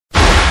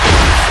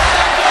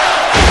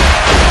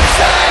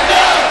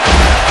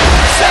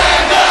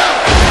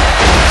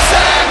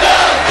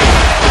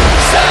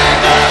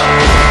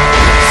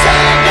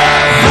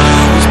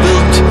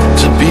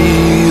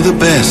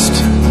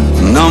best,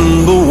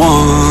 number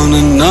one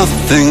and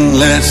nothing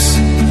less.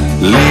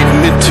 Lead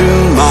me to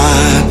my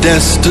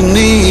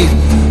destiny.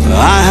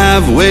 I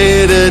have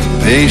waited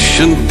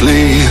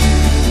patiently.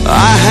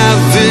 I have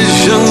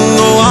vision,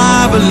 oh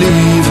I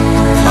believe.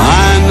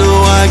 I know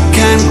I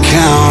can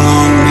count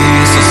on me.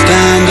 So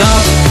stand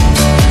up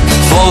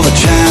for the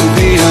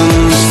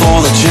champions, for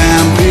the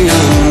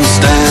champions.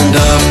 Stand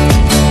up,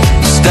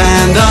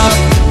 stand up,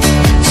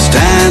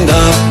 stand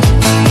up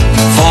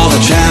for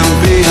the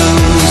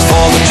champions,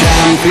 for the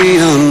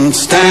champions.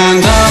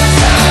 Stand up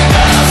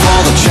for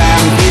the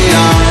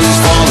champions,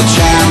 for the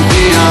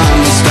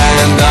champions.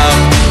 Stand up,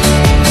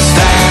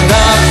 stand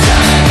up,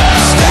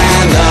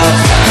 stand up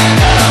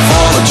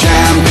for the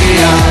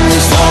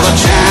champions, for the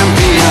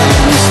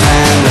champions.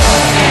 Stand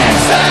up,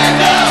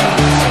 stand up,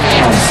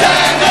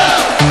 stand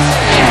up,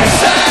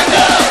 stand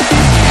up.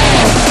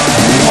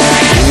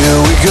 Here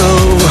we go,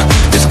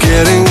 it's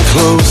getting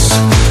close.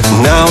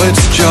 Now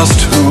it's just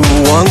who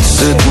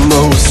wants it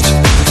most.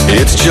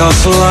 It's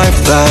just life,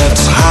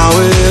 that's how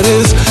it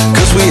is.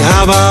 'Cause we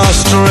have our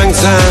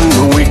strengths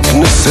and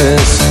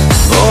weaknesses.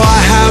 Oh, I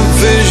have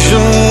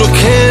vision,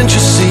 can't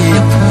you see?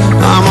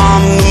 I'm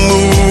on the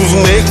move,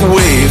 make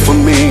way for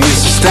me.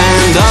 So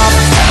stand up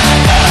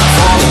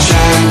for the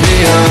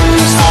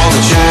champions, for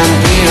the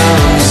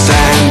champions.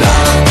 Stand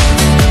up,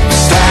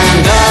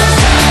 stand up,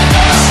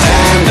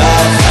 stand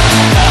up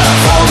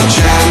for the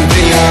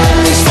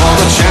champions, for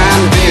the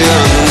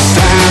champions.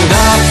 Stand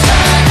up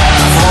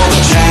for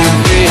the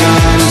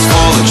champions,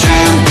 for the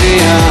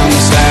champions.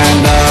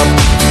 Stand up,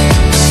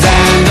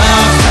 stand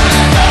up,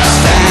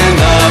 stand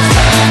up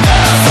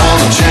for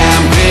the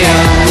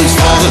champions,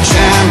 for the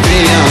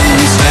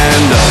champions.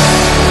 Stand up.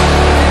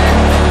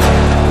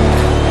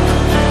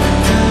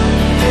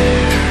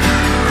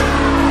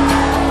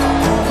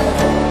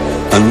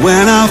 And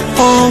when I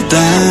fall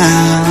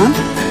down,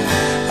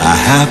 I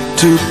have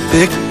to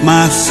pick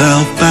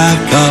myself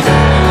back up.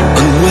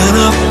 And when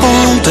I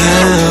fall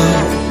down,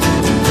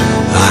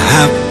 I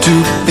have to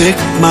pick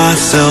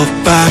myself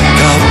back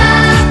up.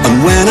 And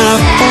when I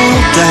fall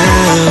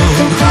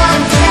down,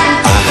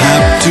 I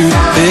have to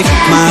pick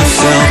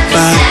myself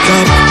back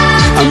up.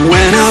 And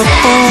when I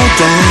fall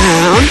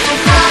down,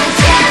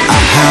 I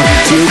have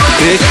to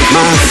pick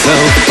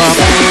myself up.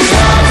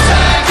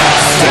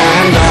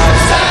 Stand up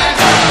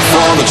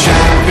for the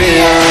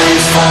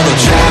champions, for the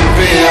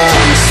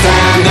champions.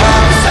 Stand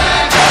up,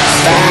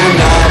 stand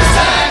up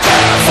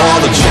for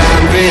the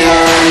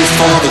champions,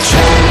 for the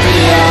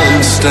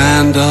champions.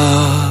 Stand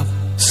up,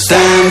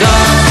 stand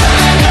up,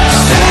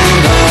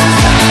 stand up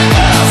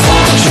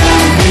for the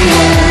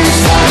champions,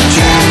 for the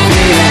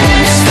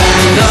champions.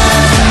 Stand up,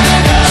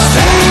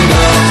 stand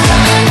up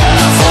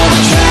for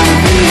the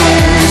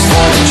champions,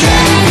 for the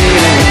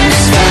champions.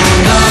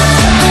 Stand up,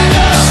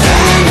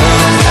 stand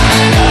up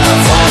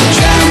for the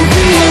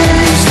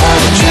champions, for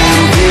the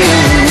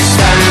champions.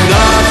 Stand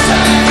up,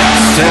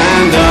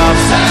 stand up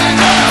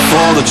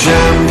for the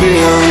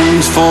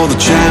champions, for the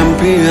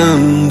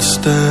champions.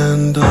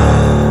 Stand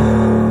up.